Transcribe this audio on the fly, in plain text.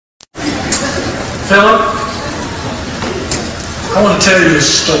Philip, I want to tell you a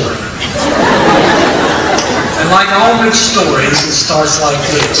story. And like all good stories, it starts like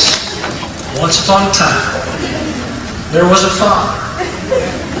this. Once upon a time, there was a father.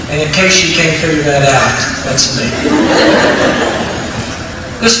 And in case you can't figure that out, that's me.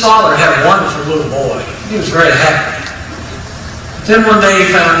 This father had a wonderful little boy. He was very happy. Then one day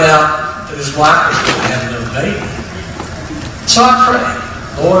he found out that his wife was going to have another baby. So I prayed,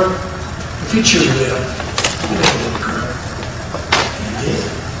 Lord, if it's your will, give me a little girl. And he did.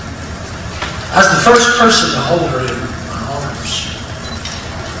 I was the first person to hold her in my arms.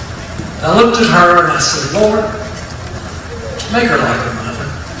 And I looked at her and I said, Lord, make her like her mother.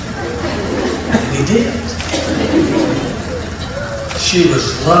 And he did. She was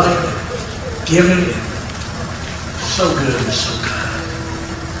loving and giving and so good and so kind.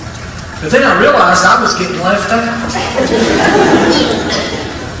 But then I realized I was getting left out.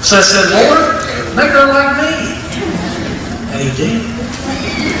 So I said, Lord, make her like me. And he did.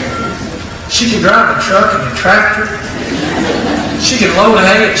 She can drive a truck and a tractor. She can load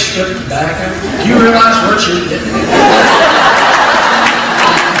hay and strip tobacco. Do you realize what you're getting?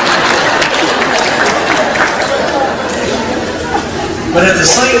 But at the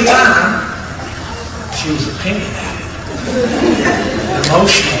same time, she was opinionated,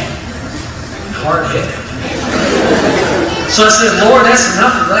 emotional, and hard-headed. So I said, Lord, that's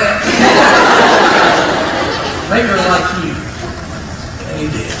enough of that. Make her like you. And he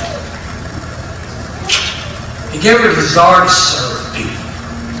did. He gave her a desire to serve people.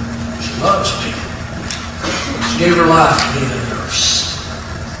 She loves people. She gave her life to being a nurse.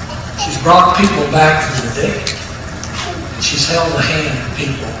 She's brought people back from the dead. And she's held the hand of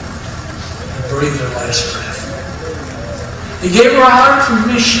people and breathed their last breath. He gave her a heart for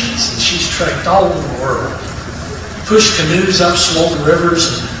missions, and she's trekked all over the world. Pushed canoes up swollen rivers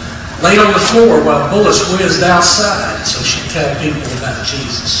and laid on the floor while bullets whizzed outside so she'd tell people about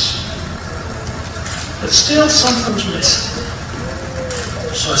Jesus. But still something's missing.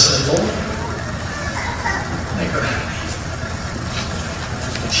 So I said, Lord, make her happy.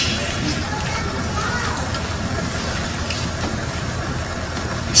 And she made you.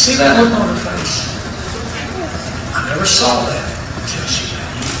 You see that look on her face? I never saw that until she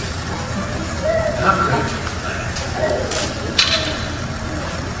met you. And I'm grateful.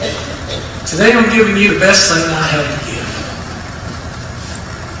 Today I'm giving you the best thing I have to give.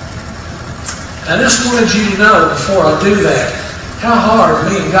 I just wanted you to know before I do that how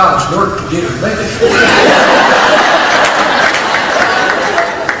hard me and God's worked to get it ready for you.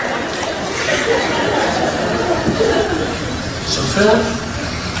 So Philip,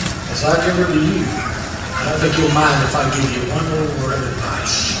 as I give her to you, I don't think you'll mind if I give you one little word of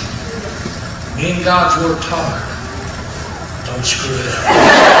advice. Me and God's worked hard. Don't screw it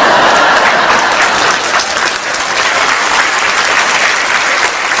up.